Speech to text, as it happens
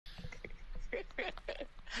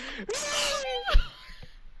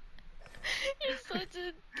You're such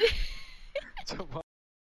a dick.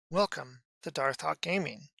 Welcome to Darthawk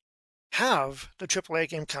Gaming. Have the AAA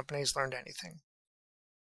game companies learned anything?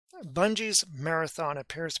 Bungie's Marathon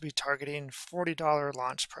appears to be targeting $40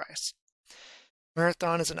 launch price.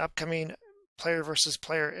 Marathon is an upcoming player versus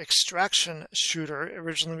player extraction shooter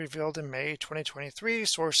originally revealed in May 2023.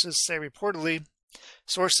 Sources have reportedly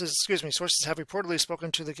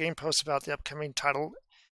spoken to the Game Post about the upcoming title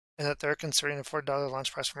and that they're considering a $40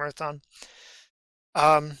 launch price for Marathon.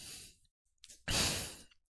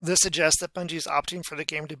 This suggests that Bungie is opting for the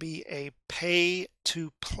game to be a pay-to-play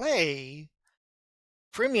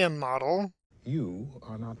premium model. You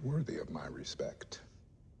are not worthy of my respect.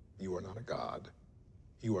 You are not a god.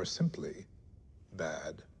 You are simply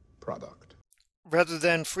bad product. Rather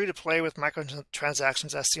than free-to-play with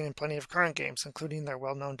microtransactions as seen in plenty of current games, including their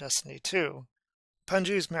well-known Destiny 2.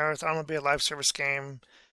 Bungie's Marathon will be a live service game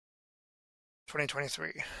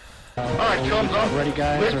 2023. All right, chums up. Ready,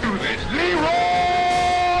 guys? Let's do this. Leroy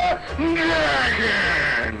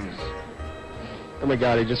Dragons! Oh my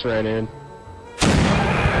god, he just ran in.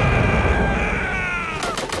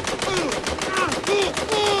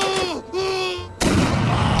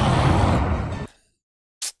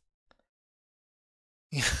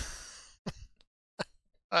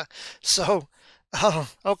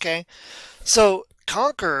 Okay. So,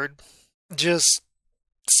 Conquered just,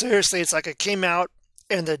 seriously, it's like it came out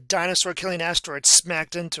and the dinosaur killing asteroid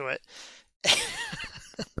smacked into it.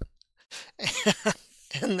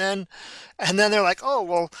 and then they're like, oh,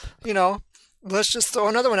 well, you know, let's just throw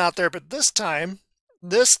another one out there. But this time,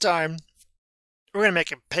 we're going to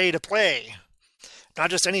make it pay to play. Not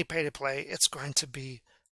just any pay to play. It's going to be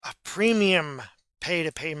a premium pay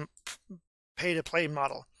to play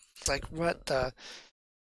model. It's like, what the...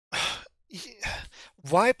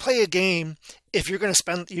 Why play a game if you're going to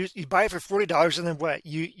spend, you buy it for $40 and then what?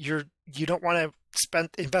 You don't want to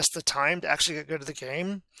invest the time to actually get good at the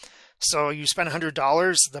game. So you spend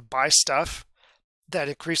 $100 to buy stuff that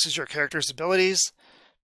increases your character's abilities,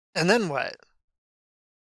 and then what?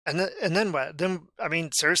 And then what? Then, I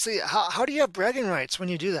mean, seriously, how do you have bragging rights when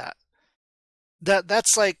you do that?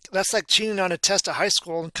 That's like cheating on a test at high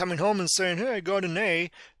school and coming home and saying, hey, I got an A,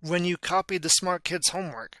 when you copied the smart kid's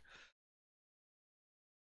homework.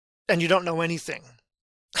 And you don't know anything.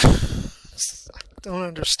 I don't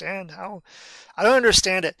understand how. I don't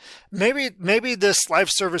understand it. Maybe this live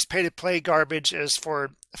service pay to play garbage is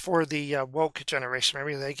for the woke generation.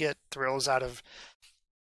 Maybe they get thrills out of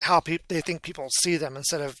how they think people see them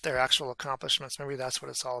instead of their actual accomplishments. Maybe that's what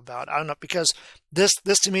it's all about. I don't know, because this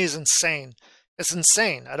to me is insane. It's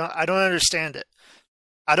insane. I don't understand it.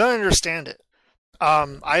 I don't understand it.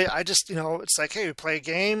 I just, you know, it's like, hey, you play a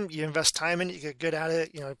game, you invest time in it, you get good at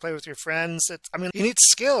it, you know, you play with your friends. I mean, you need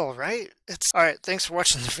skill, right? All right. Thanks for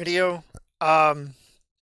watching the video. I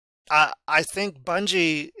think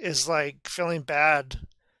Bungie is like feeling bad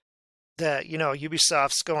that, you know,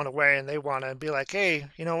 Ubisoft's going away and they want to be like, hey,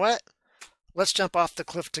 you know what? Let's jump off the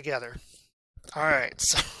cliff together. All right.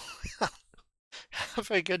 So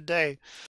have a good day.